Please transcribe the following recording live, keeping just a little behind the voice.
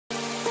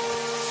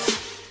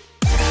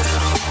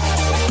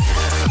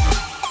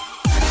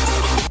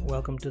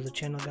welcome to the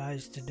channel,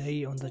 guys.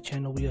 Today on the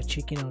channel we are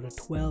checking out a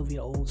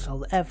 12-year-old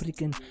South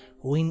African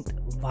went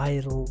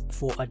viral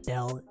for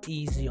Adele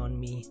Easy on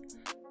Me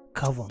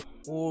cover.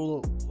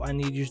 All I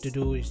need you to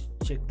do is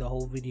check the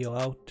whole video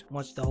out,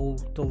 watch the whole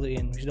till the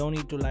end. You don't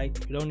need to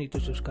like, you don't need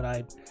to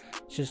subscribe,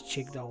 just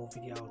check the whole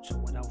video out. So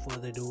without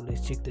further ado,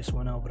 let's check this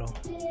one out, bro.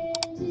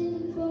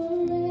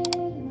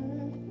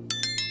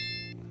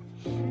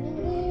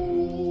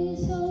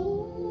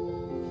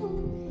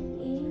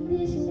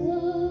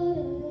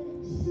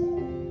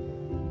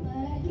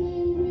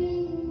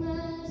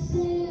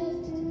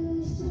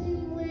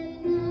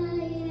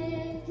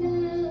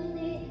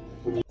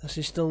 This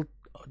is still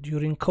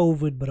during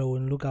COVID, bro,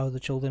 and look how the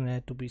children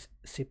had to be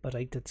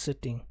separated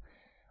sitting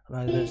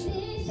like this.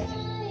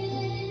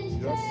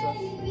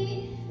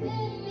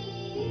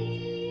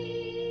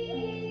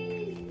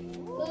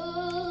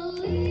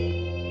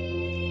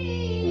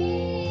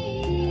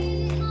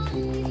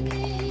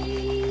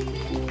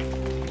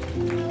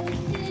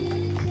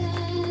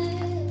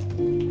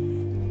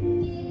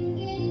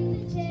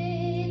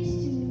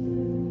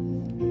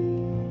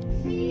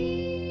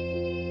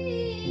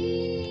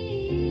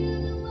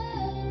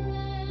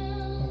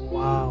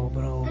 Wow,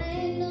 bro.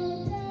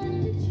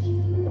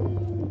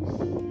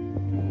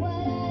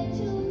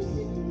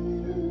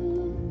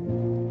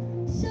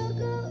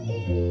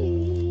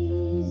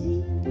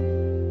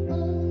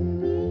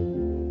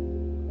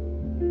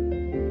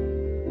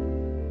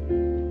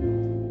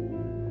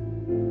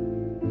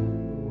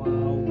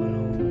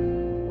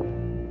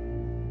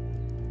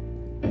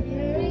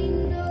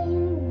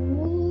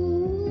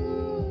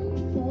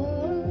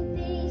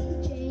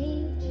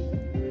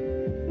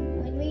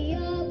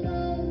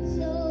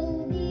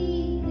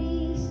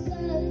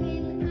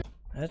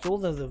 That's all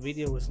that the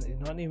video was. It's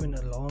not even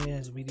a long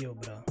ass video,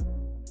 bro.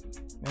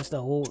 That's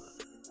the whole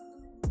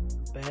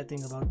bad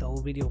thing about the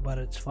whole video, but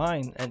it's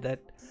fine. And that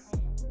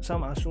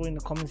I saw in the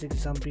comment section,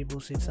 some people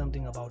said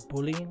something about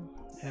bullying,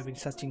 having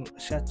such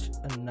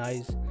a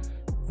nice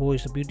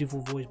voice, a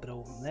beautiful voice,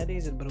 bro. That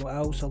is it, bro.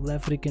 Our South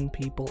African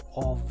people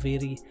are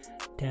very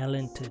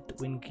talented.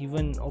 When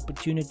given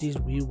opportunities,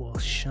 we will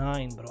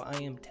shine, bro. I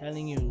am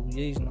telling you,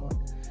 they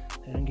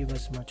don't give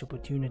us much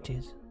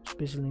opportunities,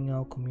 especially in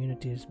our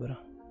communities, bro.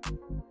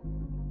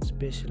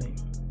 Especially.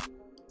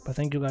 But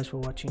thank you guys for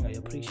watching. I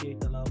appreciate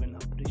the love and I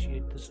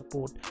appreciate the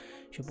support.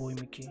 It's your boy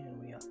Mickey,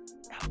 and we are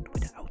out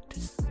with the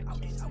outers.